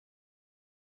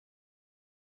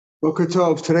Boker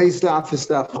Tov. Today's daf is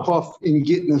daf Chof in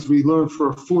Gitin, as we learn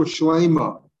for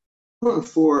Shlema,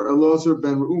 for Elazar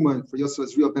ben Reuman, for Yosef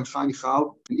Ezriel ben Chaim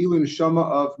Michal, and Ilu Neshama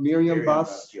of Miriam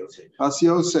Bas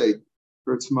Yosef,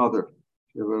 for its mother.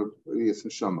 Yes,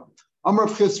 Neshama. Amar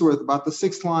of Chisworth, about the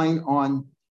sixth line on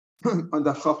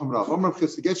daf Chacham Rav. Amar of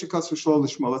Chisworth, get your cuss for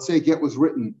Lishma. Let's say a get was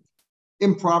written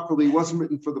improperly, wasn't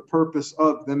written for the purpose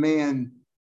of the man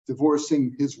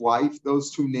divorcing his wife.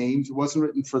 Those two names, it wasn't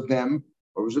written for them.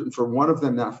 Or was written for one of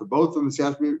them, not for both of them. It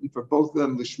has to be written for both of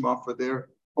them, lishma,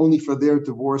 only for their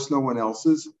divorce, no one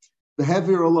else's. The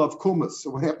heavier Allah of kumas. So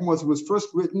what happened was it was first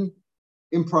written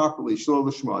improperly, shlo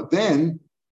lishma. Then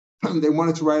they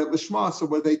wanted to write it lishma. So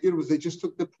what they did was they just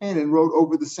took the pen and wrote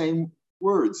over the same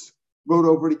words, wrote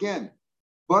over it again.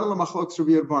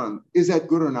 Is that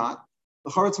good or not?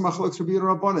 The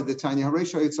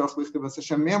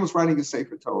man was writing a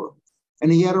Sefer Torah.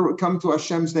 And he had to come to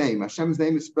Hashem's name. Hashem's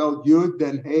name is spelled Yud,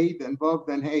 then Hey, then Vav,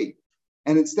 then Hey.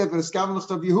 And instead of Eskavanach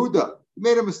of Yehuda, he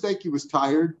made a mistake. He was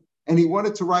tired, and he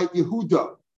wanted to write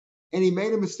Yehuda. And he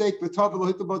made a mistake. He left out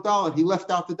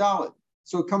the Dalet.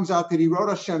 So it comes out that he wrote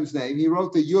Hashem's name. He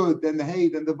wrote the Yud, then the Hey,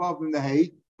 then the Vav, then the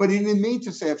Hey. But he didn't mean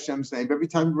to say Hashem's name. Every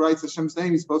time he writes Hashem's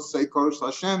name, he's supposed to say Kodesh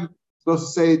Hashem. He's supposed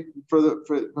to say it for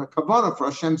Kavanah, for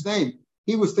Hashem's name.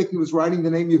 He was thinking he was writing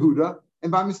the name Yehuda.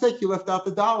 And by mistake, he left out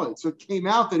the Dalet. So it came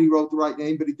out that he wrote the right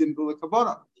name, but he didn't do the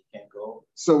Kavanah. You can't go.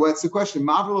 So that's the question.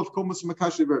 Mavel of Kumas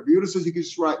Makashi Yehuda says you can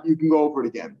just write, you can go over it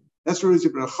again. That's what it is.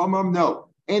 But Chamam, no.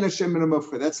 Ain't Hashem in a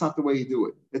mufka. That's not the way you do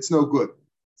it. It's no good.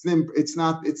 It's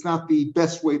not the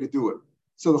best way to do it.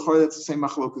 So that's the same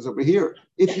machlokas over here.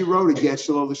 If you wrote a get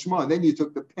Shalom Lishma, and then you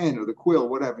took the pen or the quill,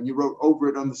 whatever, and you wrote over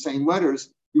it on the same letters,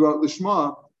 you wrote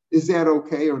Lishma. Is that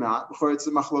okay or not? It's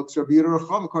the machlokes Rabbi Yehuda or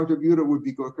Chacham. According to Rabbi Yehuda, would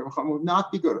be good. Chacham would not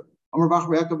be good. Amar Bach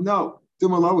Re'akav, no.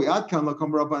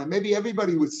 Maybe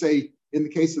everybody would say in the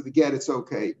case of the get, it's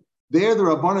okay. There, the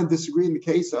Rabbanan disagree in the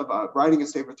case of writing a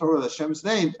Sefer Torah with Hashem's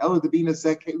name. Ela Debina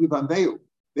Zek Libandeyu.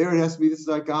 There, it has to be. This is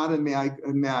our God, and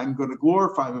I'm going to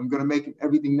glorify Him. I'm going to make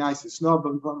everything nice. It's not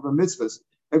of a mitzvahs.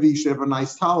 Everything should have a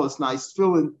nice talis, nice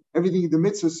tefillin. Everything the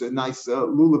mitzvahs, a nice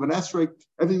lulav and esrog.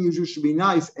 Everything you do should be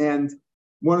nice. And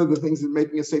one of the things that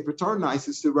making a Sefer Torah nice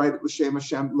is to write it l'shem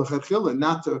Hashem l'chadchila,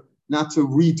 not to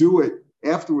redo it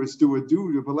afterwards. Do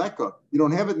veleka. You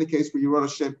don't have it in the case where you wrote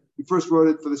Hashem. You first wrote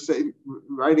it for the same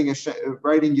writing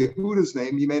Yehuda's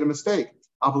name. You made a mistake.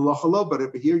 But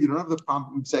over here you don't have the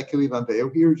problem.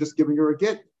 Here you're just giving her a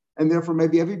get, and therefore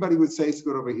maybe everybody would say it's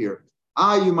good over here.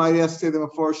 You might ask, say the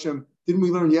Mefarshim, didn't we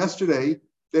learn yesterday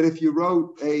that if you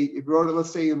wrote it,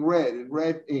 let's say in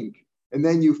red ink, and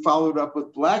then you followed up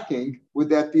with black ink, would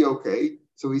that be okay?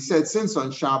 So he said, since on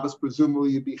Shabbos,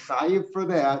 presumably you'd be chayiv for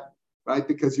that, right?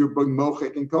 Because you're bring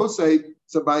mochek and kosei.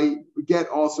 So by get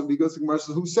also, because the Gemara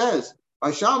says, who says?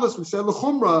 By Shabbos, we said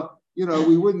l'chumra,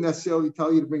 we wouldn't necessarily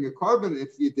tell you to bring a carbon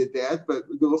if you did that, but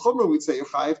the l'chumra, we'd say you're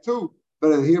chayiv too.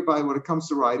 But hereby, when it comes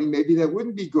to writing, maybe that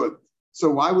wouldn't be good. So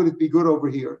why would it be good over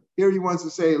here? Here he wants to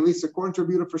say, at least according to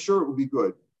Rabbi Yehuda, for sure it would be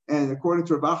good. And according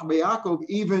to Rabbi Yaakov,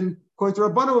 even according to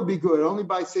Rabbana would be good. Only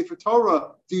by Sefer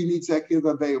Torah do you need Zekir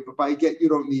Vaveyu, but by get you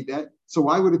don't need that. So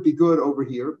why would it be good over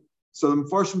here? So the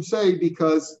Mefarshim say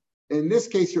because in this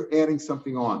case you're adding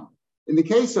something on. In the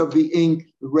case of the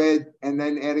ink, the red, and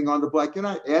then adding on the black, you're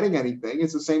not adding anything.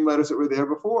 It's the same letters that were there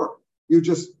before. You're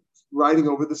just writing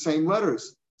over the same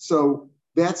letters. So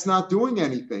that's not doing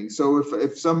anything. So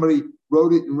if somebody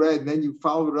wrote it in red and then you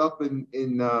followed it up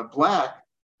in black,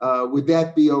 would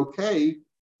that be okay?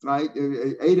 Right?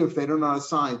 If they don't know how to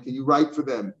sign, can you write for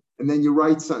them? And then you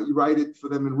write it for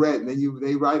them in red, and then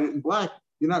they write it in black.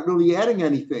 You're not really adding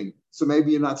anything. So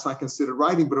maybe it's not considered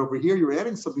writing, but over here you're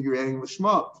adding something, you're adding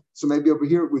lishma. So maybe over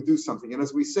here it would do something. And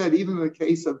as we said, even in the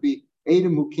case of the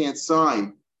Adam who can't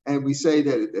sign, and we say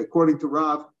that according to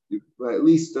Rav, at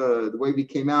least the way we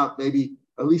came out, maybe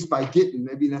at least by Gitin,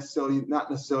 maybe not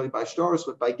necessarily by Shtaris,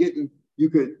 but by Gitin, you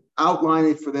could outline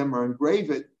it for them or engrave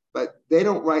it. But they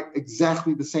don't write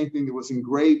exactly the same thing that was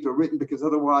engraved or written, because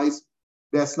otherwise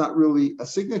that's not really a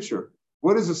signature.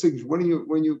 What is a signature? When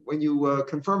you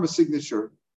confirm a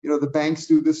signature, the banks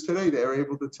do this today. They're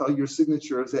able to tell your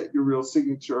signature, is that your real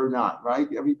signature or not, right?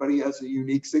 Everybody has a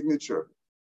unique signature.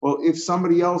 Well, if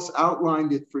somebody else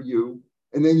outlined it for you,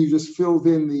 and then you just filled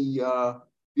in the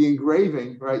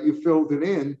engraving, right? You filled it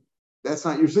in. That's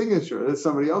not your signature. That's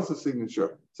somebody else's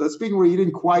signature. So speaking where you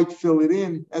didn't quite fill it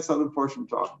in, that's how the portion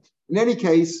talk. In any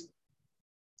case,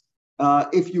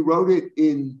 if you wrote it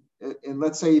and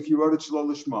let's say if you wrote it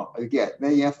Shalom Lishma, again,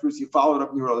 then afterwards you followed up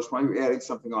and you wrote Lishma, you're adding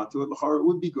something onto it, it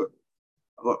would be good.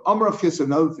 Amar of Chis,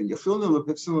 another thing.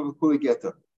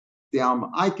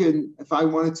 I can, if I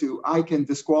wanted to, I can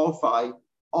disqualify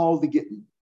all the גיטין.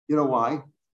 You know why?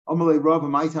 Amalei Rav,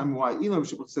 in my time, why? Elam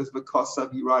Shibboleth says, because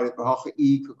of you write it,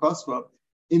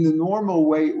 in the normal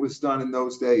way it was done in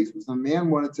those days, was the man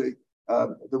wanted to,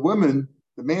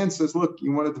 the man says, look,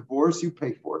 you want a divorce, you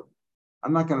pay for it.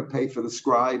 I'm not going to pay for the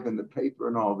scribe and the paper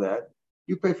and all that.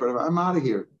 You pay for it. I'm out of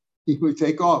here. He would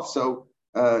take off. So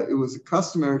it was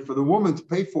customary for the woman to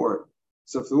pay for it.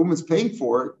 So if the woman's paying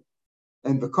for it,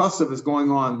 and the kosav is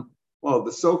going on, well,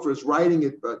 the sofer is writing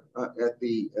it, but at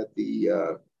the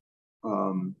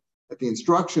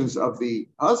instructions of the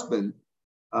husband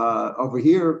over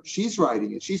here, she's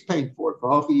writing it. She's paying for it.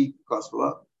 The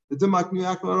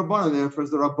therefore,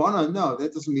 the Rabbana, no,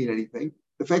 that doesn't mean anything.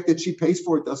 The fact that she pays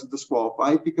for it doesn't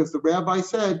disqualify it, because the rabbi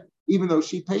said, even though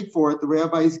she paid for it, the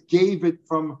rabbis gave it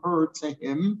from her to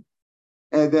him.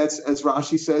 And that's, as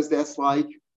Rashi says, that's like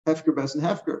hefker bes and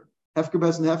hefker. Hefker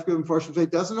bes and hefker, unfortunately,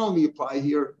 doesn't only apply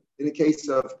here in a case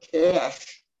of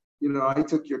cash. I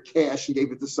took your cash and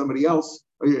gave it to somebody else.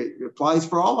 It applies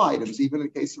for all items, even in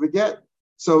the case of a get.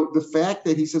 So the fact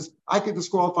that he says, I could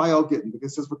disqualify all גיטין,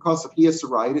 because it's because he has to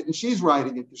write it, and she's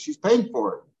writing it because she's paying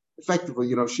for it.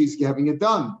 Effectively, she's having it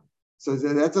done. So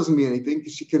that doesn't mean anything,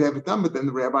 because she could have it done, but then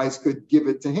the rabbis could give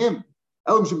it to him.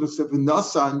 Because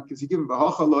he gave him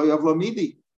v'hacha lo yav lo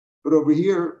midi. But over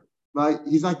here,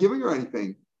 he's not giving her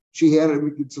anything. She had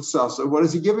it. So what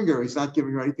is he giving her? He's not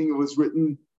giving her anything. It was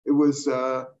written. It was,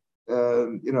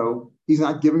 he's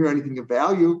not giving her anything of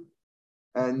value.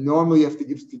 And normally you have to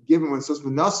give him, when it says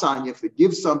v'nasan, you have to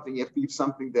give something. You have to give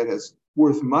something that is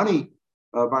worth money.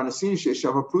 And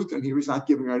here he's not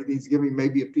giving her anything. He's giving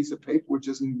maybe a piece of paper which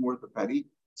isn't worth a penny.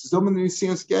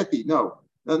 No,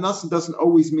 nasan doesn't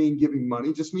always mean giving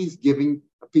money. It just means giving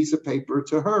a piece of paper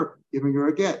to her, giving her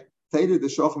a get.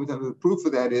 The proof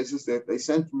of that is that they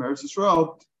sent from Eretz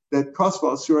Yisrael that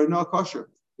kosval surah no kosher.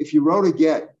 If you wrote a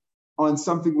get on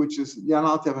something which is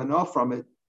yanal tevanah from it,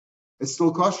 it's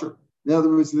still kosher. In other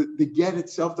words, the get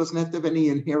itself doesn't have to have any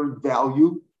inherent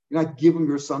value. You're not giving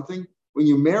her something. When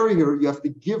you marry her, you have to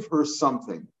give her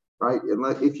something, right? And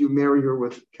if you marry her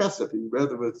with kesef,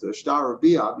 rather with shtar or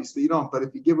bia, obviously you don't. But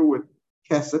if you give her with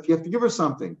kesef, you have to give her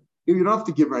something. You don't have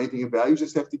to give her anything of value. You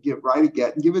just have to write a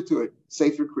get and give it to her.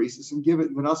 Save your creases and give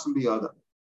it v'nasan biyada.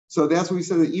 So that's what we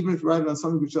said, that even if you write it on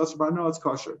something which is no, it's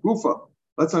kosher. Gufa.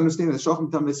 Let's understand that shochem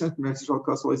tam they sent from Eretz Yisrael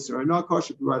kosher l'Yisrael no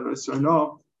kosher. If you write it on Yisrael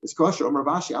no, it's kosher. Omar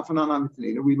Bashi afanan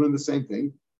amitanina. We learned the same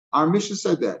thing. Our Mishnah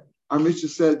said that. Our Mishnah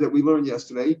said that we learned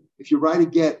yesterday. If you write a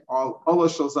get on olah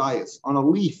shel zayis, on a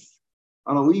leaf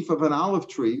of an olive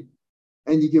tree,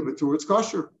 and you give it to her, it's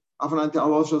kosher. Afanan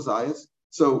olah shel zayis.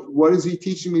 So what is he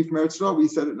teaching me from Eretz Yisrael? We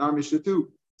said it in our Mishnah too.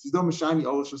 He says, "Don't mashani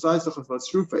olah shel zayis, let's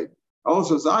true faith." Olah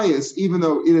shel zayis, even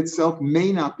though it itself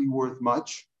may not be worth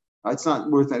much, it's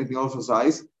not worth anything. Olah shel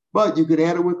zayis, but you could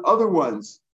add it with other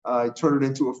ones. Turn it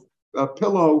into a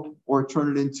pillow, or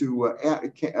turn it into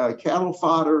cattle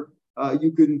fodder.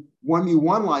 You can one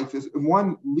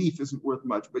leaf isn't worth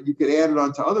much, but you could add it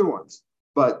onto other ones.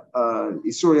 But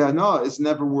Isuri Hana is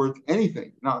never worth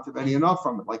anything, not to have any enough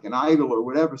from it, like an idol or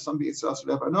whatever. Something it's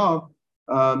Asur Hana.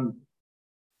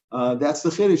 That's the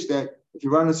chiddush, that if you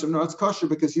run a Surah, it's kosher,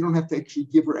 because you don't have to actually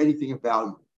give her anything of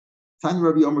value. Tanya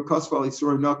Rabbi Omer Kosval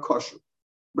Isur Hana kosher.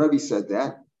 Rabbi said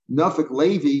that. Nafik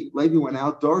Levi went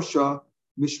out. Darsha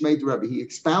Mishmei Rebbe. He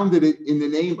expounded it in the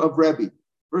name of Rebbe.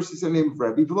 First he said the name of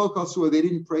Rebbe. Below Kosua, they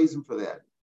didn't praise him for that.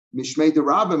 Mishmei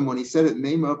Rabbim, when he said it in the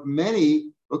name of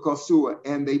many, Kosua,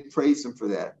 and they praised him for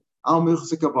that. Al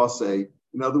Milchzikavase.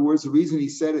 In other words, the reason he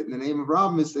said it in the name of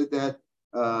Rabbim is that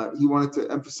he wanted to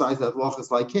emphasize that Loch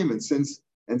is like him. And since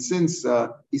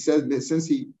he said, since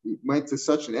he went to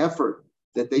such an effort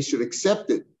that they should accept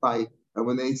it by.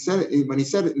 When he said it in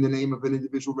the name of an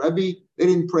individual Rebbe, they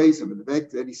didn't praise him. And the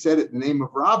fact that he said it in the name of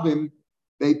Rabbim,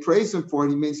 they praised him for it.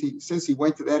 He means since he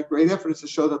went to that great effort, it's to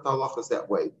show that the halacha is that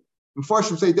way.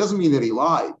 Unfortunately, say it doesn't mean that he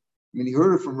lied. I mean, he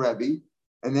heard it from Rebbe,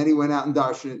 and then he went out and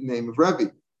darshan it in the name of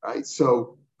Rebbe, right?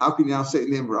 So how can you now say it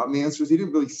in the name of Rabbim? The answer is he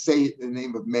didn't really say it in the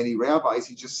name of many rabbis.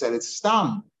 He just said it's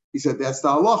stam. He said that's the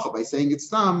halacha. By saying it's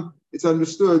stam, it's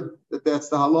understood that that's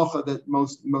the halacha, that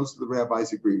most of the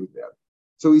rabbis agree with that.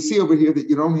 So we see over here that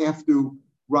you don't have to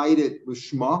write it with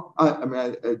Shema.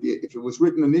 If it was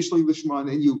written initially with Shema and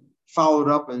then you followed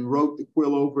up and wrote the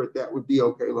quill over it, that would be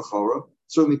okay, l'chora.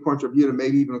 Certainly according to Rabbi Yehuda,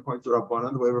 maybe even according to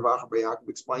Rabbanan, the way Rav Acha Bar Yaakov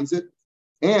explains it.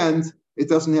 And it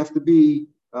doesn't have to be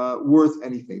worth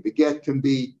anything. The get can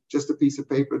be just a piece of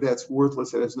paper that's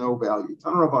worthless and has no value.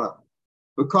 Tana Rabbanan.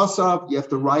 Because of, you have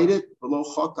to write it below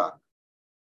chokak,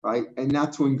 right? And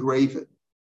not to engrave it.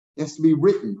 It has to be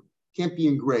written, can't be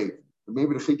engraved.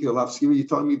 maybe the Chikki Alavski, you're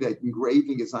telling me that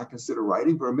engraving is not considered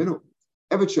writing for a minute.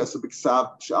 Let's say an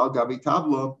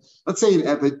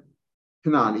Evet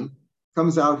Kanani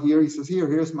comes out here. He says,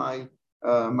 here's my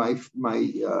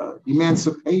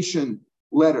emancipation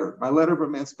letter, my letter of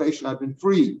emancipation. I've been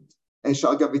free. And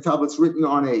Shal Gabi Tablet's written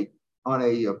on a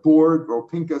board or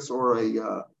pinkas or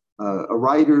a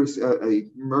writer's, a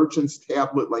merchant's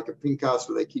tablet, like a pinkas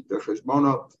where they keep their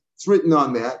cheshbono. It's written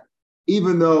on that,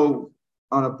 even though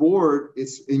on a board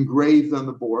it's engraved on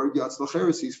the board. Yatz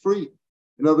Lacheres, he's free.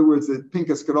 In other words, the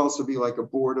pinkas could also be like a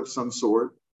board of some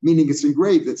sort, meaning it's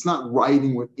engraved. It's not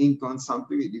writing with ink on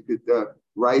something that you could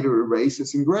write or erase.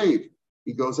 It's engraved.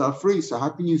 He goes out free. So how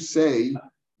can you say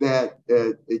that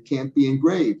it can't be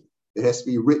engraved? It has to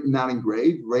be written, not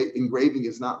engraved. Engraving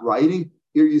is not writing.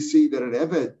 Here you see that at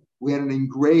Eved, we had an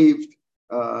engraved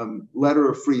letter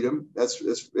of freedom.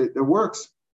 It works.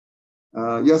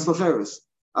 Yes, Lacheres.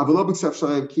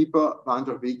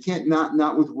 You can't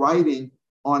not with writing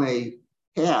on a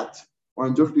hat or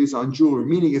on jewelry,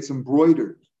 meaning it's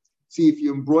embroidered. See, if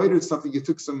you embroidered something, you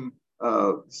took some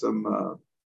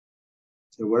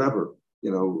whatever,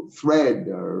 thread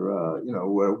or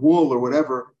wool or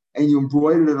whatever, and you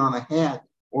embroidered it on a hat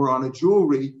or on a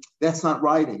jewelry. That's not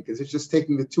writing, because it's just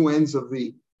taking the two ends of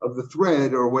the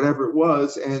thread or whatever it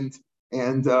was and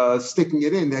sticking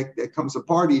it in. That comes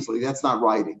apart easily. That's not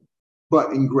writing.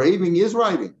 But engraving is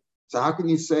writing. So how can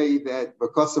you say that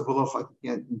because of halacha you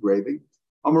can't engraving?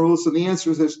 Amarul, so the answer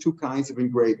is there's two kinds of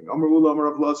engraving. Amarul, Amar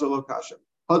of Lazar Lokasha.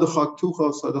 Hadachak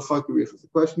tuchos, hadachak urichos. The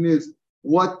question is,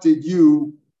 what did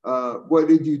you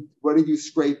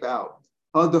scrape out?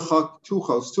 Hadachak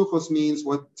tuchos. Tuchos means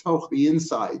what toch, the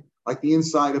inside, like the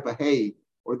inside of a hay,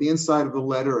 or the inside of the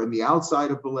letter and the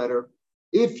outside of the letter.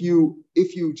 If you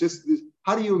just,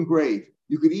 how do you engrave?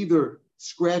 You could either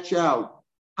scratch out,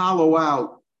 hollow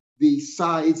out the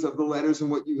sides of the letters, and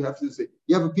what you have to do is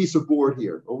you have a piece of board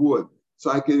here, or wood. So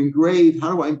I can engrave.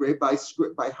 How do I engrave? By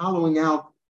hollowing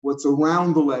out what's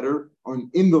around the letter, or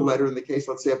in the letter. In the case,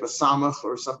 let's say, of a samach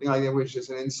or something like that, which is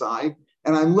an inside,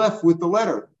 and I'm left with the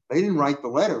letter. They didn't write the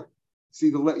letter. See,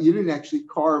 you didn't actually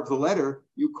carve the letter.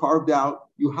 You hollowed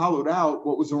out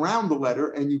what was around the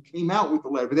letter, and you came out with the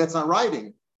letter. But that's not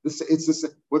writing.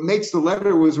 What makes the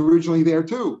letter was originally there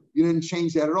too. You didn't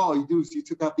change that at all. You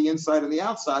took out the inside and the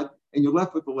outside, and you're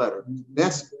left with the letter. You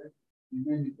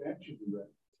manufactured the letter.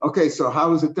 Okay, so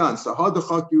how is it done? So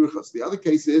the other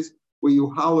case is where you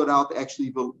hollowed out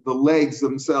actually the legs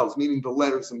themselves, meaning the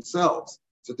letters themselves.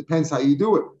 So it depends how you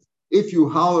do it. If you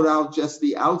hollowed out just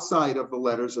the outside of the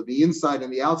letters, or the inside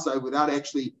and the outside, without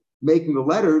actually making the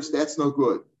letters, that's no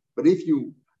good. But if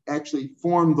you actually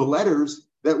formed the letters,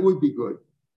 that would be good.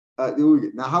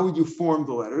 Now, how would you form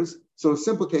the letters? So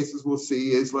simple cases we'll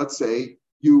see is, let's say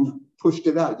you pushed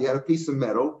it out. You had a piece of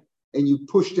metal and you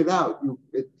pushed it out.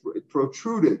 It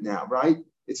protruded now, right?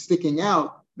 It's sticking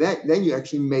out. Then you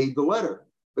actually made the letter.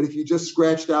 But if you just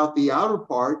scratched out the outer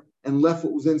part and left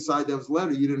what was inside that was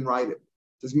letter, you didn't write it.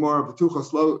 There's more of a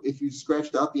tuchos. If you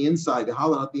scratched out the inside,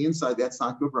 hollowed out the inside, that's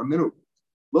not good for a minute.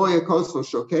 Lo yakoslo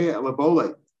shokea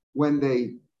elabole. When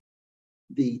the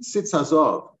tzitz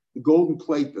hazov, the golden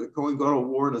plate that the Kohen Gadol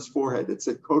wore on his forehead that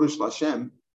said Kodesh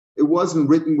Lashem, it wasn't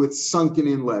written with sunken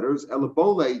in letters,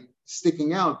 elabole,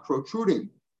 sticking out, protruding,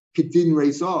 kedin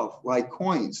rezov, like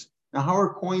coins. Now, how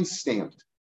are coins stamped?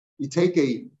 You take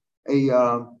an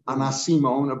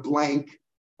asimon, a blank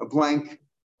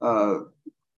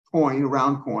coin, a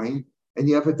round coin, and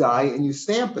you have a die and you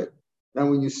stamp it. Now,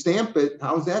 when you stamp it,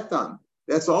 how is that done?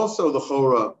 That's also the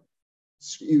chora.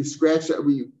 You scratch that.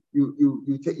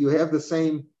 You have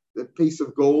the piece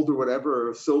of gold or whatever,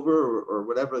 or silver or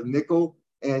whatever, nickel,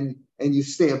 and you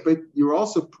stamp it. You're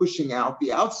also pushing out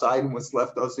the outside, and what's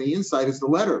left on the inside is the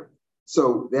letter.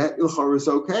 So that ilchor is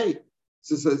okay.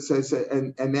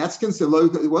 And that's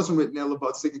considered. It wasn't written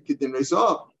about din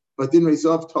rezov, but din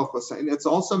rezov tochos, and that's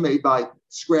also made by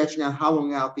scratching out,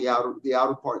 hollowing out the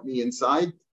outer part and the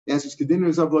inside. The answer is kedin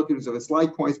rezov. Look, it's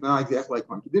like coins, but not exactly like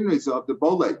coin. Kedin rezov, the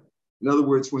bole. In other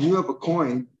words, when you have a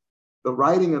coin, the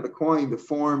writing of the coin, the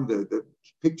form, the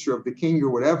picture of the king or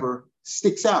whatever,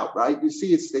 sticks out, right? You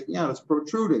see it sticking out. It's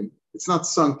protruding. It's not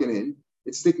sunken in.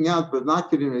 It's sticking out, but not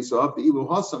kedin rezov. The ilu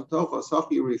hasam tochos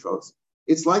hachi richos.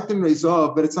 It's like din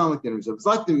rezov, but it's not like din rezov. It's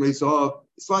like din rezov.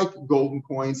 It's like golden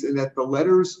coins in that the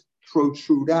letters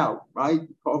protrude out, right?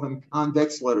 You call them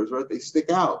convex letters, right? They stick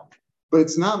out. But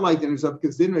it's not like din rezov,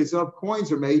 because din rezov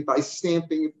coins are made by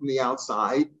stamping it from the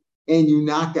outside, and you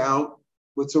knock out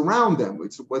what's around them.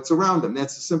 What's around them.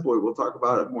 That's the simple way. We'll talk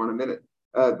about it more in a minute.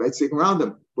 by sticking around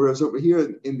them. Whereas over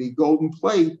here in the golden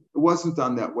plate, it wasn't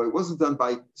done that way. It wasn't done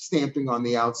by stamping on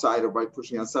the outside or by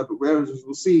pushing outside, but whereas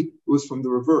we'll see, it was from the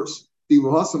reverse. By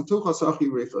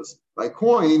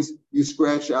coins, you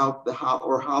scratch out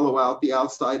or hollow out the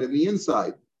outside and the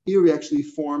inside. Here we actually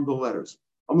form the letters.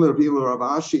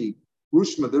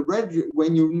 Rushma, the red,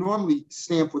 when you normally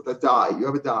stamp with a die, you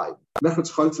have a die.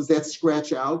 Does that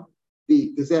scratch out?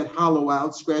 Does that hollow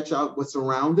out, scratch out what's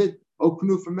around it? Or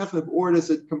does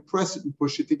it compress it and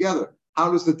push it together?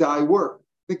 How does the die work?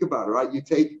 Think about it, right? You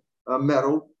take a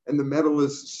metal and the metal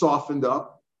is softened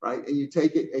up, right? And you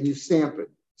take it and you stamp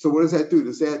it. So what does that do?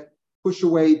 Does that push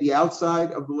away the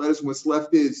outside of the letters and what's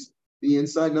left is the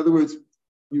inside? In other words,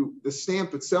 the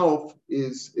stamp itself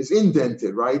is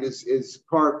indented, right? Is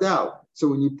carved out. So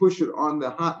when you push it on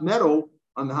the hot metal,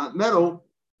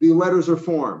 the letters are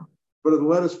formed. But are the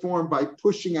letters formed by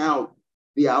pushing out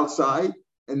the outside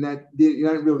and that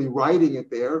you're not really writing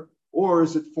it there, or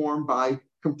is it formed by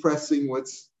compressing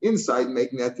what's inside and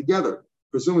making that together?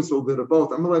 Presume it's a little bit of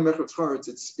both.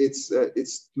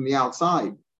 It's from the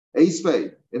outside.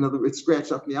 Eisvei, in other words, it's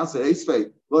scratched up from the outside.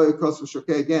 Eisvei,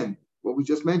 again, what we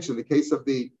just mentioned, the case of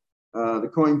the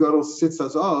Kohen Gadol sits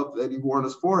azov that he wore on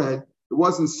his forehead, it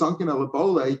wasn't sunken a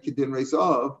labole, kedin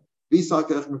rezov.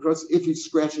 If he's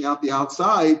scratching out the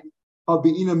outside,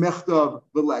 habina mechtav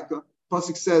veleka.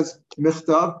 Pasuk says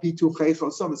mechtav pituchei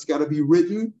chosam. It's got to be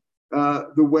written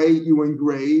the way you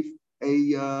engrave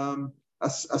a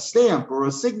stamp or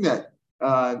a signet,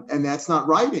 and that's not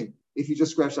writing. If you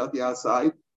just scratch out the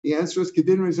outside, the answer is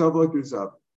kedin rezov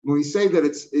veleka. When we say that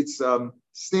it's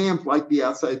stamped like the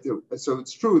outside do, so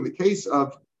it's true in the case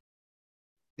of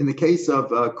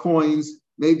coins.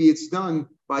 Maybe it's done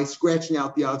by scratching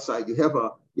out the outside. You have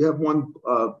one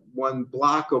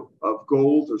block of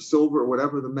gold or silver or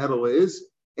whatever the metal is,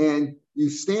 and you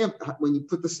stamp. When you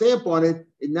put the stamp on it,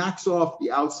 it knocks off the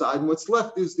outside, and what's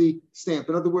left is the stamp.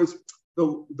 In other words,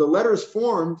 the letters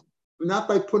formed not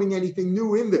by putting anything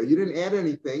new in there. You didn't add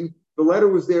anything. The letter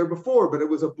was there before, but it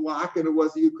was a block and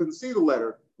you couldn't see the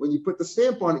letter. When you put the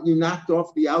stamp on it, you knocked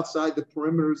off the outside, the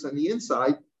perimeters, and the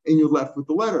inside, and you're left with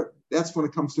the letter. That's when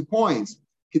it comes to coins.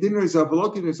 Kedin rezav,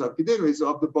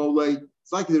 the bole,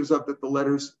 it's like there's up that the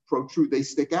letters protrude, they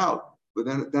stick out, but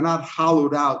then they're not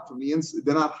hollowed out from the inside.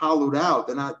 They're not hollowed out.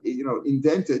 They're not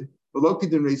indented. Below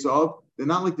kedin rezav, they're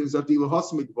not like the zav di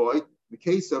lahasmik boy. In the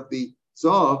case of the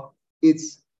zav,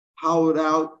 it's hollowed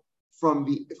out from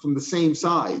the same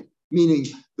side. Meaning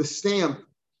the stamp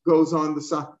goes on the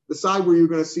side where you're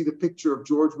going to see the picture of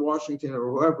George Washington or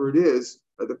whoever it is,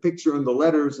 or the picture and the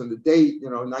letters and the date,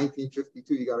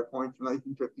 1952, you got a coin from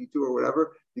 1952 or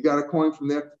whatever, you got a coin from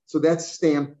there. So that's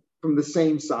stamped from the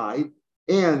same side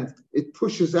and it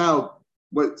pushes out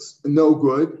what's no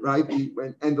good, right?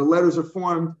 And the letters are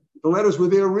formed. The letters were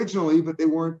there originally, but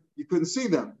you couldn't see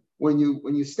them. When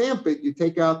you stamp it, you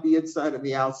take out the inside and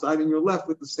the outside and you're left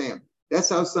with the stamp. That's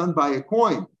how it's done by a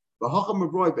coin. But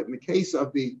in the case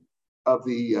of the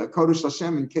Kodesh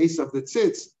Hashem, in case of the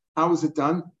tzitz, how is it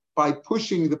done? By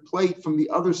pushing the plate from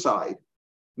the other side.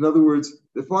 In other words,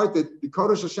 the part that the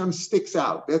Kodesh Hashem sticks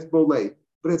out, that's boleh.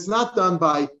 But it's not done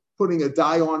by putting a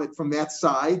die on it from that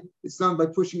side. It's done by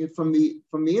pushing it from the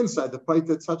inside. The plate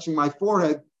that's touching my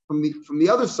forehead from the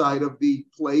other side of the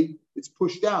plate, it's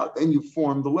pushed out. Then you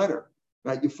form the letter.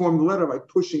 Right? You form the letter by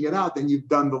pushing it out. Then you've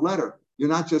done the letter. You're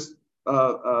not just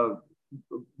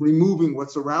removing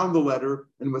what's around the letter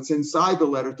and what's inside the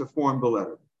letter to form the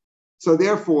letter. So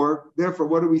therefore,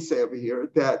 what do we say over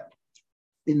here? That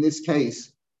in this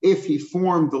case, if he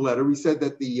formed the letter, we said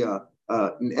that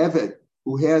an Eved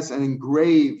who has an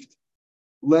engraved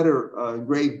letter,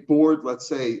 engraved board, let's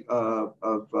say,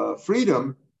 of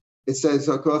freedom, it says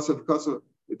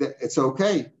it's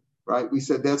okay, right? We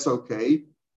said that's okay.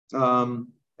 It's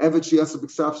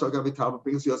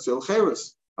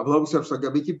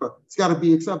got to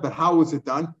be accepted. But how was it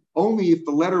done? Only if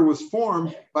the letter was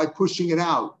formed by pushing it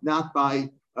out, not by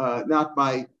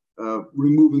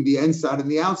removing the inside and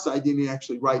the outside. You didn't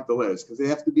actually write the letters because they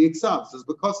have to be accepted. It says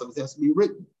because of it has to be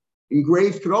written.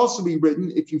 Engraved could also be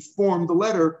written if you formed the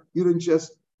letter. You didn't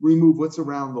just remove what's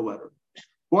around the letter.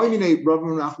 Let's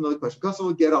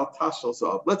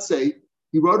say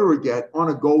he wrote her a get on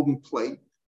a golden plate.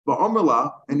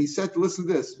 And he said, listen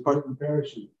to this. A golden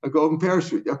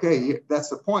parachute. Okay, that's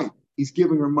the point. He's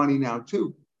giving her money now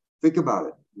too. Think about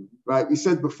it. Right? We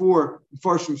said before,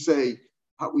 Farshim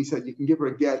we said you can give her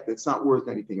a get that's not worth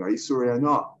anything. Right? Yisuri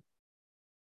Anah.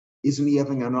 Isn't he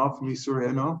having enough from Yisuri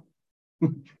Anah?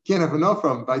 Can't have enough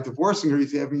from him. By divorcing her,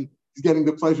 he's getting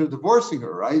the pleasure of divorcing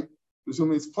her, right?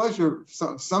 Presumably it's pleasure,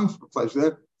 some pleasure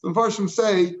there. Some Farshim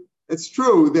say It's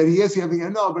true that he is having a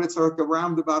no, but it's like a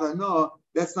roundabout a no.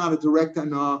 That's not a direct a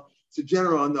no. It's a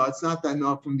general no. It's not that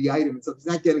no from the item. It's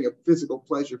not getting a physical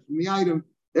pleasure from the item.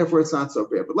 Therefore, it's not so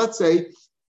bad. But let's say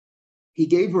he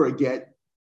gave her a get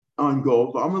on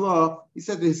gold. He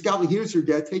said to his scalp, here's your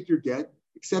get, take your get,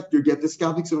 accept your get. The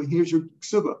scalp, so here's your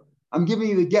ksuba. I'm giving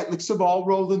you the get and the ksuba all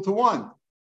rolled into one.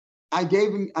 I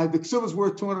gave him, the ksuba's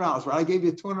worth $200, right? I gave you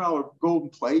a $200 golden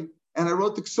plate, and I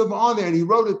wrote the ksuba on there, and he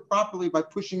wrote it properly by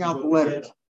pushing out the letters.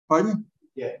 Pardon?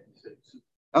 Yeah.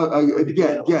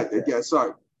 Get,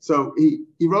 sorry. So he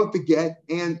wrote the get,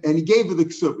 and he gave her the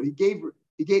ksuba.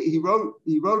 He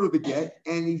wrote her the get,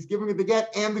 and he's giving her the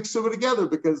get and the ksuba together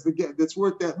because the get that's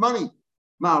worth that money.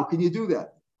 Now, can you do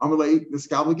that? I'm gonna lay the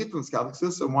scalp get from the scalp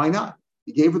says, so why not?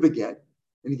 He gave her the get,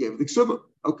 and he gave her the ksuba.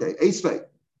 Okay, Esfei,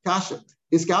 Kasha.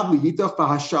 His scalp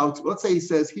let's say he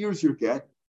says, here's your get.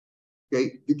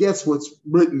 Okay, the get's what's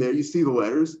written there. You see the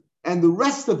letters, and the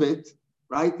rest of it,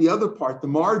 right? The other part, the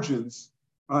margins,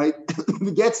 right?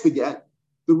 the get's the get.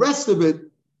 The rest of it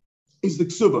is the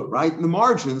ksuba, right? And the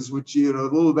margins, which, a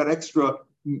little bit extra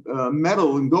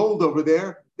metal and gold over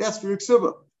there, that's for your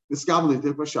ksuba. The skabali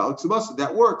mashal ksuba,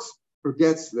 that works. Her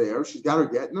get's there, she's got her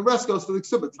get, and the rest goes for the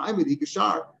ksuba. Time it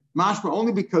ikashar. Mashma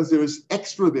only because there's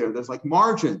extra there. There's like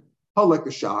margin. Like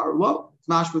a shar, low.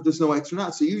 Mashma, there's no extra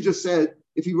not. So you just said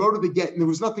if you wrote her the get and there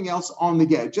was nothing else on the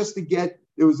get, just the get,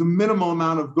 there was a minimal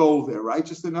amount of gold there, right?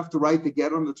 Just enough to write the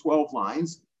get on the 12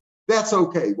 lines. That's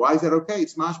okay. Why is that okay?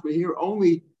 It's mashma here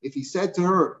only if he said to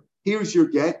her, here's your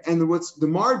get, and what's the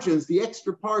margins, the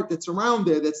extra part that's around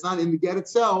there that's not in the get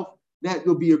itself, that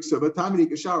will be your ksuba. Tamidi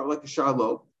kashar, like a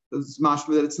sharlo. It's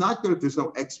mashma that it's not good if there's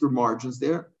no extra margins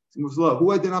there.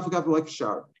 Who I did not forget like a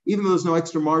shar. Even though there's no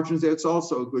extra margins there, it's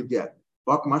also a good get.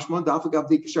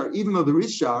 Even though there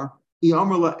is shar, in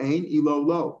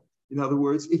other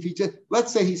words, if he just,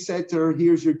 let's say he said to her,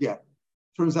 here's your get.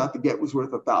 Turns out the get was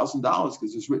worth $1,000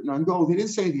 because it's written on gold. He didn't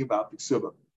say anything about the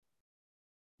ksuba.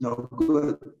 No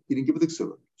good. He didn't give her the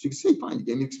ksuba. She could say, fine, you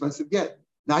gave me an expensive get.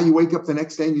 Now you wake up the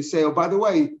next day and you say, oh, by the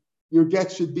way, your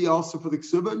get should be also for the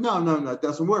ksuba. No, it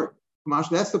doesn't work. Kamash,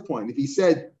 that's the point. If he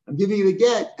said, I'm giving you the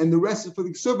get and the rest is for the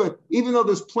ksuba, even though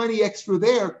there's plenty extra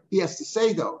there, he has to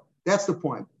say, though. That's the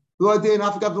point. Even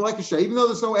though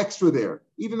there's no extra there,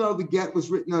 even though the get was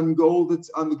written on gold,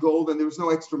 it's on the gold and there was no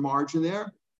extra margin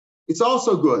there, it's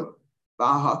also good.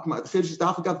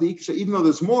 Even though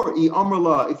there's more,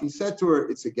 if he said to her,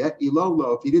 it's a get,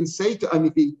 if he didn't say to,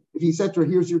 if he said to her,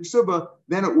 here's your ksuba,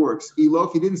 then it works.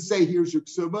 If he didn't say, here's your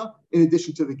ksuba, in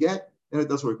addition to the get, then it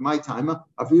doesn't work. My time,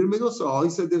 so all he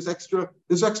said, there's extra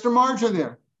margin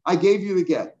there. I gave you the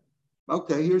get.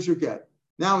 Okay, here's your get.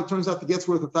 Now it turns out the get's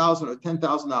worth $1,000 or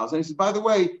 $10,000. And he says, by the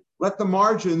way, let the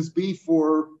margins be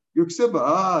for your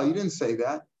ksuba. You didn't say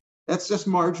that. That's just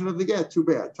margin of the get. Too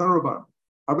bad.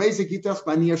 Let's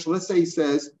say he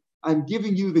says, I'm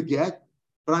giving you the get,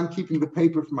 but I'm keeping the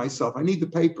paper for myself. I need the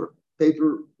paper.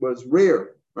 Paper was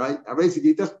rare, right? I want to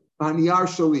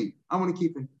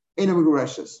keep it.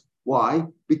 Why?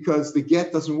 Because the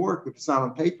get doesn't work if it's not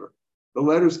on paper. The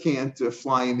letters can't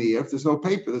fly in the air. If there's no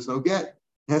paper, there's no get.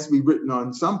 It has to be written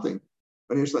on something.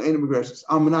 But here's the immigration.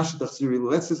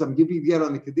 Let's say I'm giving you the get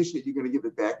on the condition that you're going to give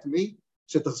it back to me.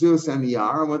 I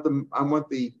want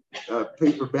the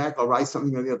paper back. I'll write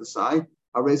something on the other side.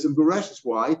 I'll raise some gureshes.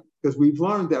 Why? Because we've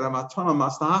learned that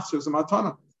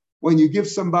when you give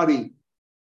somebody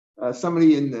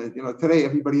in today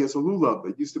everybody has a lulav.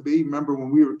 It used to be, remember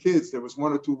when we were kids, there was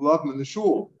one or two lavim in the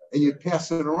shul, and you'd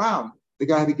pass it around. The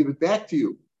guy had to give it back to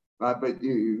you. But what do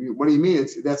you mean?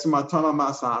 That's a matana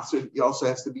masahasir. It also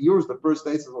has to be yours. The first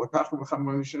day it says,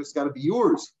 it's got to be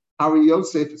yours. How are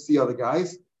Yosef? It's the other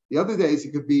guys. The other days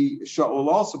it could be Shaul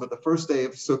also, but the first day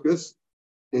of Sukkot,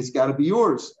 it's got to be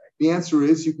yours. The answer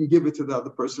is you can give it to the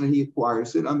other person and he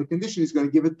acquires it on the condition he's going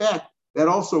to give it back. That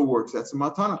also works. That's a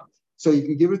matana. So you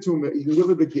can give it to him. You can give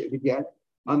her the get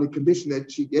on the condition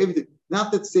that she gave it.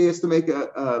 Not that say has to make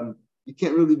you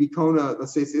can't really be kona.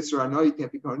 Let's say it's Isra. I know you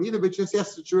can't be kona either, but just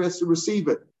has to receive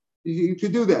it. You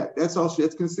could do that. That's also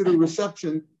that's considered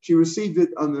reception. She received it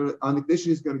on the condition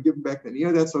he's going to give it back the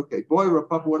year. That's okay. Boy or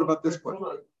Papa, what about this one?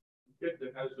 Get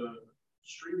that has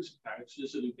strings attached.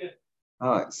 Is it a get?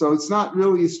 All right. So it's not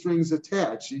really a strings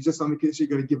attached. She's just on the condition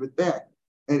you're going to give it back,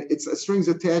 and it's a strings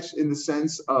attached in the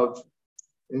sense of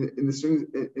in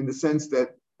the sense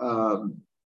that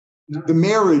the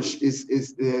marriage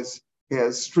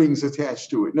has strings attached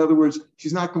to it. In other words,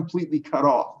 she's not completely cut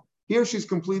off. Here she's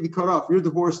completely cut off. You're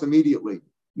divorced immediately.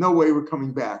 No way we're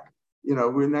coming back.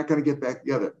 We're not going to get back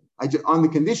together. On the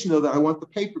condition though that I want the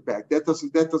paper back. That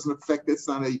doesn't affect. That's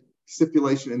not a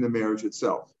stipulation in the marriage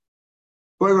itself.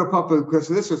 Because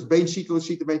this was Bain Shikla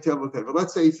Shikla Bain Table.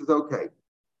 Let's say he says, okay,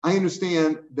 I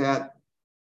understand that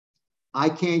I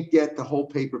can't get the whole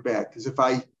paper back because if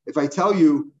I tell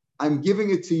you I'm giving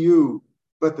it to you,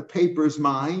 but the paper is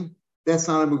mine, that's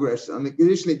not a aggression. On the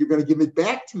condition that you're going to give it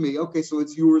back to me, okay, so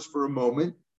it's yours for a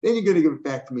moment, then you're going to give it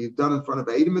back to me. It's done in front of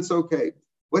Adam, it's okay.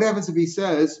 What happens if he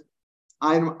says,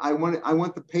 I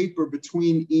want the paper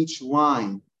between each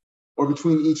line or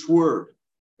between each word?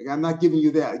 Like, I'm not giving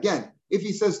you that. Again, if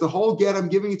he says the whole get, I'm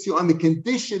giving it to you on the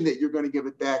condition that you're going to give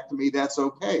it back to me, that's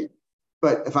okay.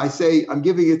 But if I say I'm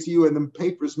giving it to you and the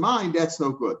paper's mine, that's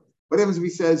no good. What happens if he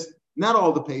says not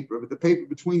all the paper, but the paper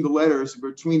between the letters,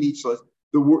 between each letter?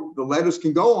 The letters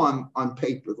can go on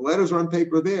paper. The letters are on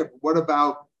paper there. But what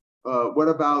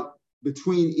about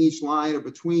between each line or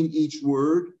between each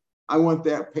word? I want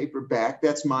that paper back.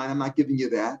 That's mine. I'm not giving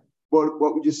you that. What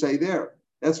would you say there?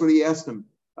 That's what he asked him.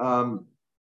 Right.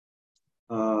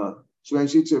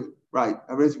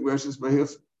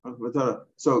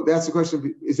 So that's the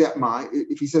question. Is that mine?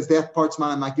 If he says that part's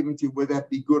mine, I'm not giving to you, would that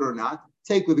be good or not?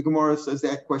 Take what the Gemara says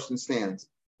that question stands.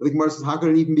 But the Gemara says, how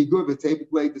could it even be good? But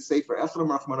typically the Sefer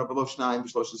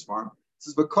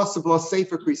says, because of lost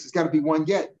Sefer crease, it's got to be one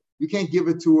get. You can't give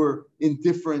it to her in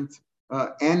different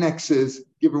annexes,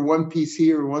 give her one piece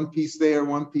here, one piece there,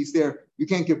 one piece there. You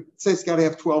can't say it's got to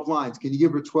have 12 lines. Can you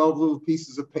give her 12 little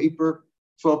pieces of paper,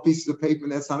 12 pieces of paper?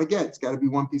 And that's not a get. It's got to be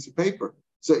one piece of paper.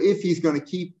 So if he's going to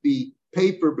keep the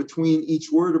paper between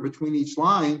each word or between each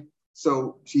line,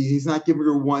 so he's not giving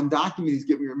her one document, he's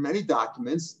giving her many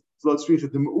documents. So let's read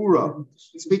it, the Me'ura.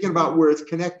 Speaking about where it's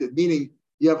connected, meaning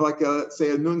you have like say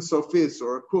a nun sofis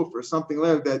or a kuf or something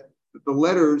like that the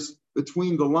letters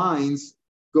between the lines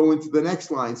go into the next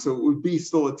line. So it would be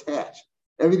still attached.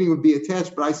 Everything would be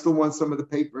attached, but I still want some of the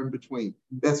paper in between.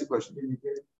 That's the question. Can you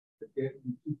get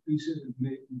two pieces and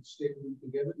stick them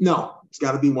together? No, it's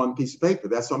got to be one piece of paper.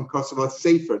 That's some customer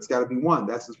safer. It's got to be one.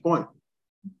 That's his point.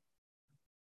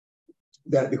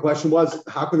 That the question was,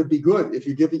 how could it be good if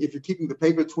you're keeping the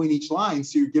paper between each line?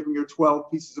 So you're giving her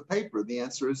 12 pieces of paper. The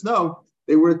answer is no.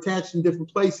 They were attached in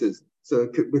different places. So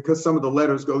because some of the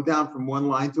letters go down from one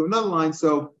line to another line,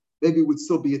 so maybe it would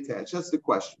still be attached. That's the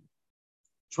question.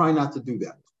 Try not to do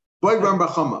that.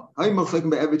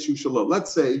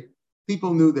 Let's say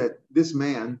people knew that this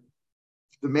man,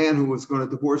 the man who was going to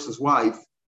divorce his wife,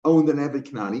 owned an Eved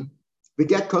Knani. The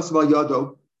get Kosovo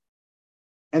Yado,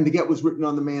 and the get was written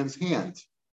on the man's hand.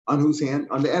 On whose hand?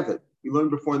 On the Eved. We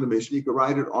learned before in the Mishnah, you could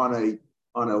write it on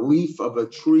a leaf of a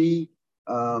tree.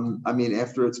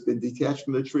 After it's been detached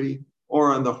from the tree,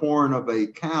 or on the horn of a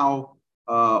cow,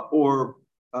 or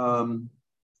on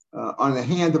the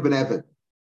hand of an Eved.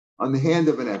 On the hand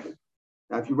of an Eved.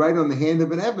 Now, if you write on the hand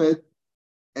of an Eved,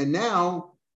 and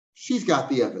now she's got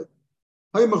the Eved.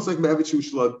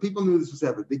 People knew this was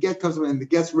Eved. The get comes and the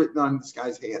get's written on this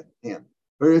guy's hand.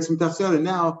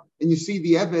 Now, and you see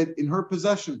the Eved in her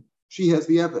possession. She has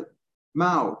the Eved.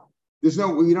 Mao. We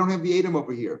don't have the Adam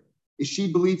over here. Is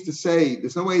she believed to say,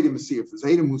 there's no Adam to see if there's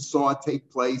Adam who saw it take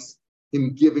place,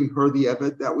 him giving her the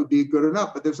Eved, that would be good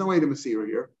enough, but there's no Adam to see her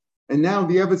here. And now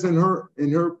the Eved's in her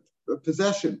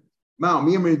possession. Mao, do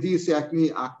you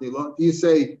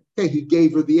say, hey, he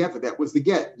gave her the Eved, that was the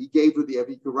get. He gave her the Eved,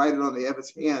 you could write it on the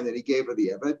Eved's hand, and he gave her the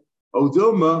Eved.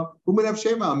 Odilma,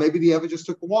 maybe the Eved just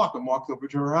took a walk and walked over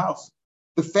to her house.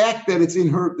 The fact that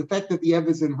the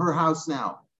Eved's in her house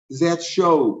now, does that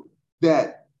show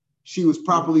that she was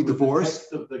properly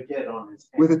divorced? With the text of the get on his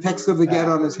hand. With the text of the get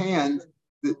on his hand.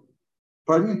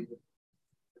 Pardon?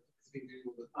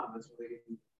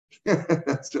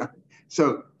 That's right.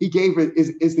 So he gave it.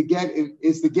 Is the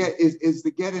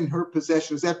get in her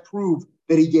possession? Does that prove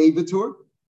that he gave it to her?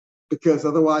 Because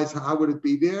otherwise, how would it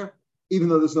be there? Even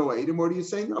though there's no Adam, or do you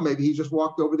say no? Maybe he just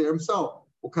walked over there himself.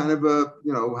 What kind of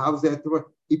how's that?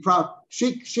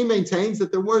 She maintains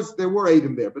that there were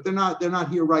Adam there, but they're not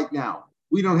here right now.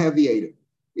 We don't have the Adam.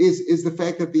 Is the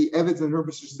fact that the evidence in her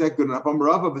position is that good enough? I don't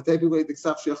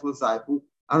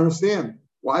understand.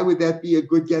 Why would that be a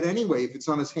good get anyway? If it's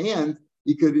on his hand,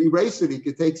 he could erase it. He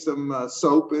could take some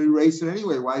soap and erase it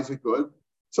anyway. Why is it good?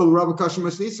 So Rabbi Kasha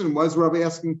Masnisin was Rabbi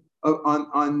asking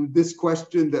on this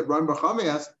question that Ran Bacham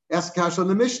asked Kasha on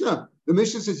the Mishnah. The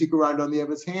Mishnah says you can write it on the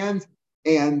Eved's hand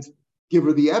and give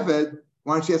her the Eved.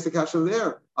 Why don't you ask the Kasha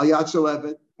there? Al Yad Shel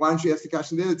Eved. Why don't you ask the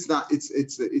question there?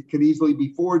 It can easily be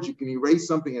forged. You can erase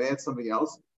something and add something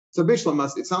else. So Bishlam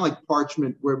must, it's not like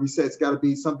parchment where we say it's got to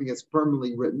be something that's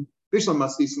permanently written. Bishlam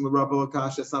must be some Rabbi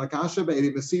Akasha, it's not Akasha, but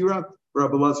Edim Masira,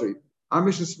 Rabbi Lazari. Our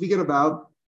mission is speaking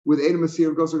about with Edim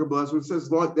Masira goes to Rabbi Lazari. It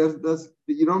says, Lord,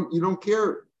 you don't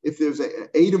care if there's an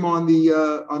Adam on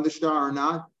the star or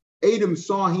not. Adam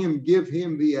saw him give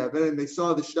him the Eved, and they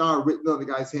saw the star written on the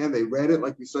guy's hand. They read it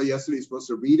like we saw yesterday. He's supposed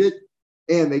to read it,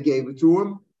 and they gave it to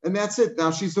him, and that's it. Now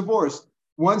she's divorced.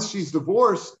 Once she's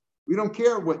divorced, we don't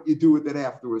care what you do with it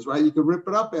afterwards, right? You can rip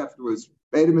it up afterwards.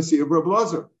 Beta Messiah Reb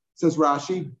Lazar, says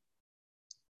Rashi.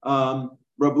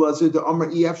 Reb Lazar, the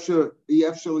Omer EF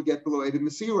get below Eda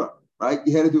Messiah, right?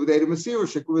 You had to do with Eda Messiah.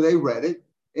 They read it.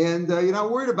 And you're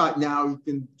not worried about now you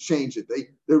can change it. They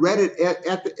read it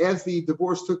as the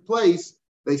divorce took place.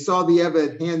 They saw the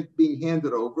Eved being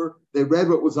handed over. They read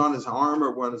what was on his arm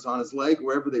or what was on his leg,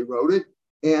 wherever they wrote it,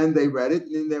 and they read it,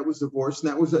 and that was divorce, and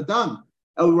that was done.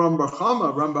 El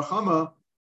Rambachama,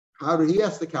 how did he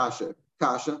ask the Kasha?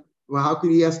 Well, how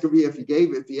could he ask if he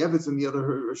gave it? The Eved's in the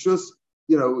other Rishus,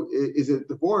 is it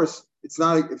divorce?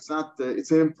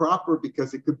 It's improper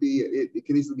because it could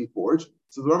easily be forged.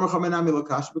 So the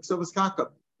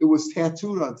it was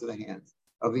tattooed onto the hands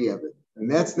of the Eved, and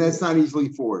that's not easily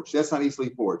forged. That's not easily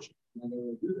forged.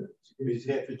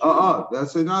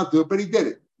 That's not do it, but he did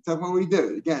it. Tell me what he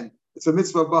did it. Again, it's a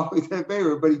mitzvah, but he did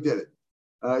it.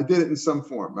 He did it in some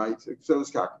form, right? So it's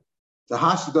kaka. The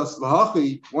hashadas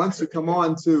lahachi. Once you come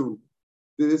on to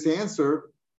this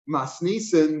answer,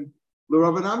 masnisen. So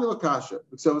now you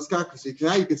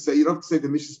can say, you don't have to say the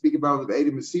Mishnah speak about with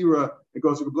Eda Masira, it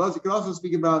goes to Geblaz. You can also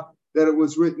speak about that it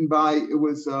was written by,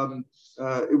 Mishnah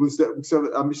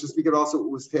speak it also, it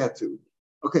was tattooed.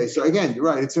 Okay, so again, you're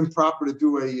right. It's improper to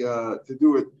do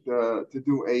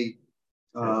a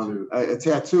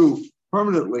tattoo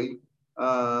permanently,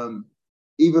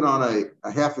 even on a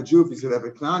half a Jew. If he's an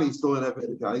Evet Knani, he's still an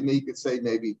Evet Knani. Maybe you could say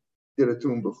maybe did it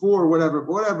to him before, whatever it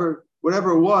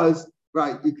was.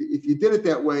 Right, if you did it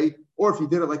that way, or if you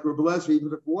did it like Rebbe Lezer, even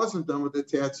if it wasn't done with a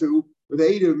tattoo, with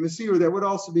Eda Masira, that would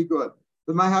also be good.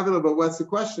 But but what's the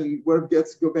question? Go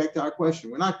back to our question.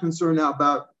 We're not concerned now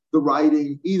about the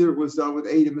writing. Either it was done with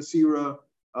Eda Masira,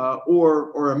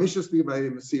 or a Mishnah speaking about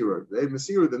Eda Masira. Eda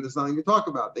Masira, then there's nothing to talk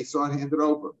about. They saw it handed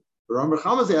over. But Ramar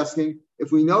Chama is asking,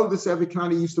 if we know this Evet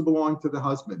Knani used to belong to the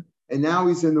husband, and now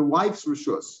he's in the wife's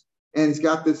rishus, and he's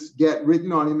got this get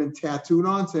written on him and tattooed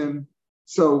onto him.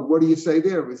 So what do you say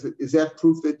there? Is that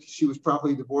proof that she was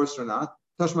properly divorced or not?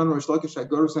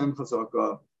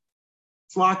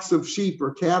 Flocks of sheep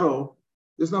or cattle,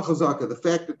 there's no chazaka. The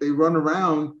fact that they run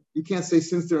around, you can't say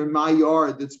since they're in my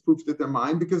yard, that's proof that they're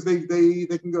mine, because they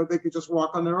can go, they could just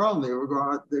walk on their own. They're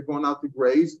going out to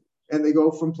graze, and they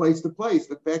go from place to place.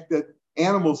 The fact that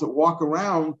animals that walk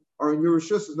around are in your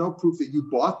rishus is no proof that you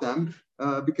bought them.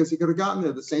 Because he could have gotten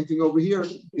there. The same thing over here.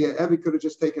 Yeah, Evie could have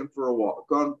just taken for a walk,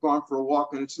 gone for a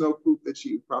walk, and it's no proof that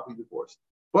she was properly divorced.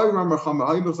 Let's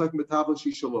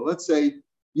say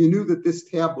you knew that this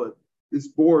tablet, this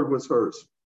board was hers.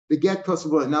 The get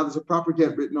possible, now there's a proper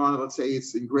get written on it. Let's say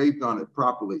it's engraved on it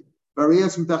properly.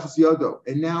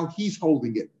 And now he's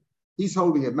holding it. He's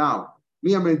holding it now.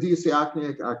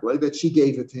 That she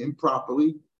gave it to him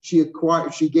properly. She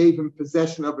gave him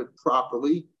possession of it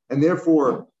properly, and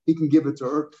therefore he can give it to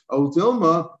her. Oh,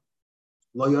 Dilma,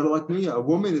 a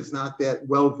woman is not that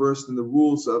well versed in the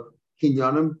rules of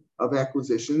kinyanim, of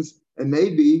acquisitions, and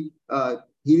maybe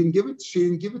she didn't give it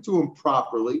to him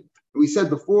properly. We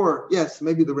said before, yes,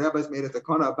 maybe the rabbis made a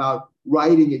takana about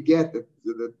writing a get,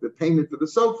 the payment for the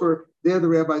sofer. There, the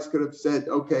rabbis could have said,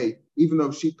 okay, even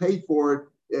though she paid for it,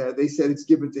 they said it's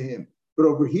given to him. But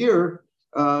over here,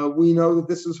 we know that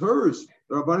this is hers.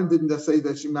 The Rabbanim didn't say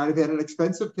that she might have had an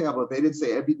expensive tablet. They didn't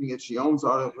say everything that she owns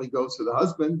automatically goes to the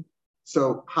husband.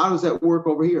 So how does that work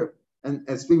over here? And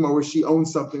speaking about where she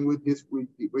owns something where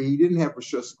he didn't have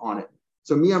rishus on it.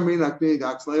 So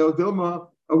Dilma,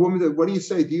 a woman that, what do you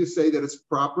say? Do you say that it's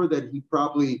proper that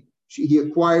he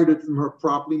acquired it from her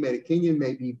properly, made a kinyan,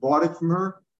 maybe he bought it from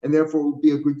her, and therefore it would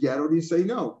be a good get? Or do you say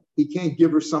no? He can't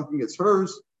give her something that's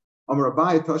hers.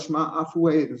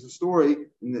 There's a story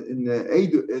in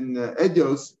the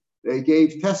Edios. They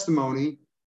gave testimony.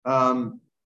 Rabbi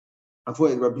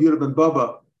Yehuda ben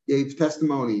Baba gave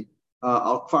testimony.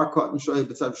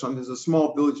 There's a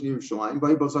small village near Yerushalayim.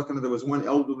 There was one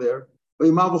elder there.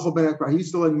 He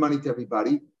still lent money to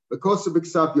everybody. What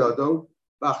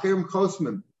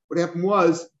happened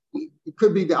was, it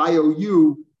could be the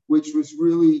IOU, which was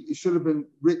really, it should have been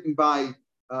written by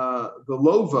the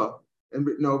Lova and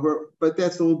written over, but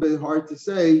that's a little bit hard to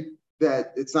say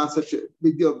that it's not such a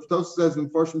big deal. Tosfos says,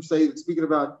 and Farshim say that speaking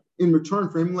about in return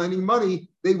for him lending money,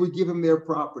 they would give him their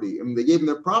property. I mean, they gave him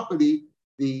their property.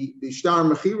 The shtar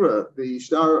mechira, the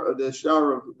shtar of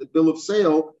the bill of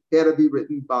sale had to be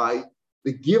written by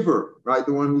the giver, right?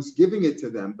 The one who's giving it to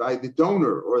them, by the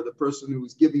donor or the person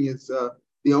who's giving it,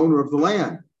 the owner of the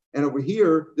land. And over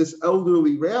here, this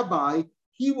elderly rabbi,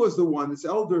 he was the one, this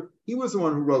elder, he was the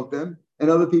one who wrote them, and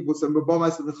other people said,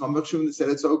 said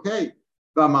it's okay.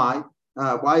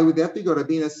 Why would that be going to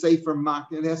be in a safer mak?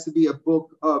 It has to be a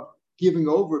book of giving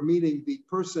over, meaning the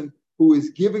person who is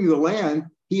giving the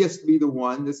land, he has to be the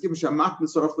one that's giving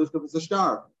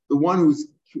the one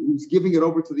who's giving it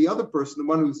over to the other person, the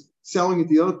one who's selling it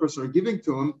to the other person or giving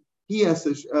to him, he has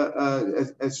to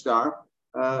as star.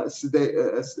 So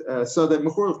that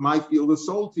Mechorach, my field is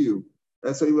sold to you.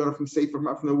 That's how you learn from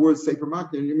the word Sefer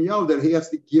Makna and Yirmiyahu, that he has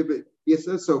to give it. Yes,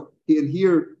 so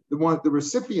here the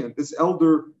recipient, this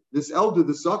elder, the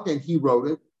Zaken, he wrote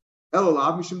it.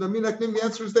 The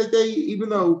answer is that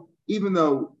even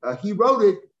though he wrote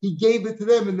it, he gave it to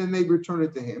them and then they return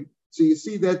it to him. So you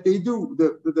see that they do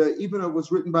even though it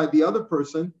was written by the other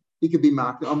person, he could be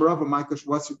Makna. Amarav Maikash,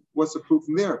 what's the proof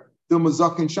from there? Dilma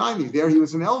Zaken Shiny. There he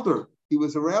was an elder. He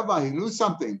was a rabbi. He knew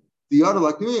something. The other,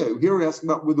 like here we're asking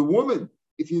about with the woman.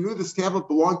 If you knew this tablet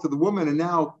belonged to the woman and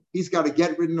now he's got a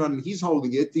get written on and he's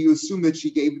holding it, do you assume that she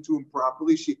gave it to him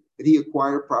properly, that he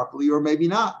acquired properly, or maybe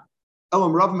not?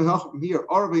 Elam Rav Mehachim here,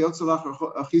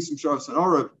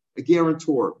 a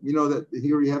guarantor. You know that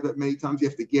here you have that many times. You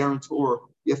have to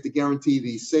guarantee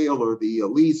the sale or the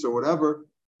lease or whatever.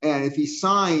 And if he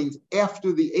signed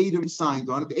after the Adam signed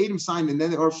on it, the Adam signed and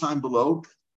then the Arab signed below,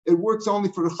 it works only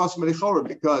for the Chasam Echora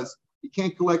because you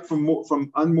can't collect from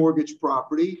unmortgaged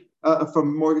property,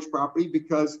 from mortgaged property,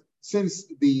 because since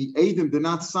the Adam did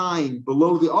not sign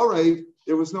below the Arev,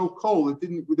 there was no coal.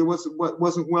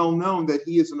 Wasn't well known that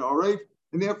he is an Arev,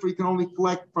 and therefore you can only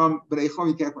collect from Bnei Chum.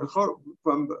 You can't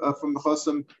from the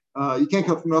Chasam. You can't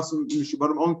collect from Chasam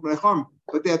Mishubarim, only from Bnei Chum.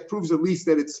 But that proves at least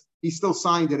that he still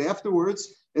signed it afterwards,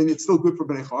 and it's still good for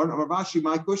Bnei Chum. Amavashi,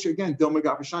 my kush again, Dilma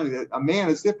Gafashani. That a man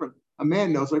is different. A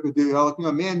man knows, like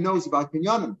a man knows about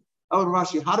Kinyanim.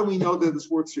 How do we know that this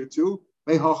works here too?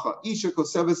 A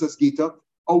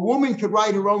woman could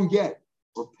write her own get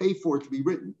or pay for it to be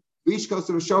written.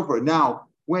 Now,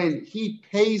 when he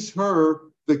pays her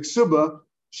the ksuba,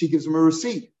 she gives him a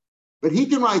receipt. But he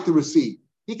can write the receipt.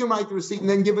 He can write the receipt and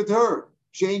then give it to her.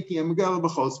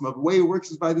 The way it works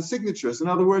is by the signatures. In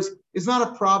other words, it's not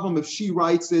a problem if she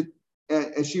writes it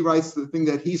and she writes the thing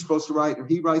that he's supposed to write, or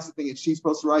he writes the thing that she's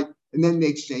supposed to write, and then they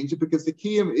exchange it, because the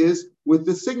kiyum is with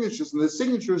the signatures. And the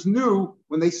signatures knew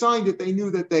when they signed it, they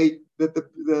knew that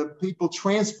the people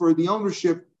transferred the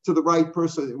ownership to the right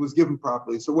person. It was given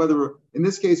properly. So whether in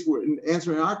this case, we're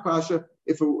answering our kasha,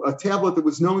 if a tablet that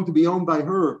was known to be owned by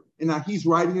her and now he's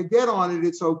writing a get on it,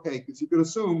 it's okay, because you could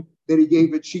assume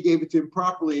that she gave it to him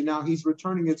properly, and now he's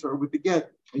returning it to her with the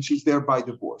get, and she's thereby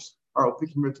divorced. All right, I'll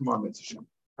pick him here tomorrow, Mitzvah.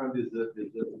 Is the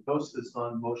Tosfos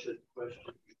on Moshe's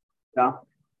question? Yeah.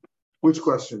 Which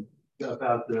question?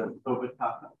 About the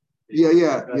Tovataka.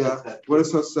 Yeah. What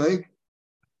does it say?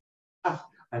 I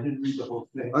didn't read the whole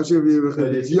thing. I should read it.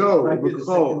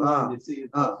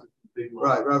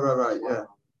 Right. Yeah.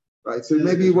 Right. So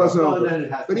maybe he wasn't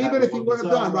over. But even if he wouldn't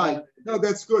have done, right. No,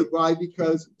 that's good. Why?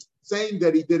 Because saying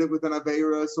that he did it with an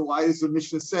Aveira, so why does the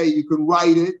Mishnah say you can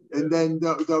write it and then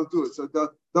don't do it? So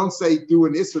don't say do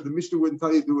an Isser. The Mishnah wouldn't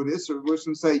tell you do an Isser. The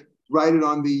Mishnah say write it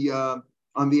on the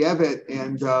Evet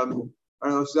and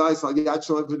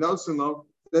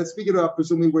let's speak it up,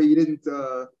 presumably where you didn't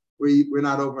we're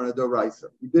not over on a Doraisa.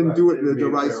 You didn't do it in a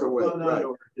Doraisa way.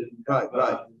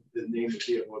 Right. The name of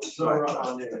the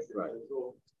right.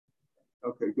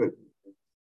 Okay, good.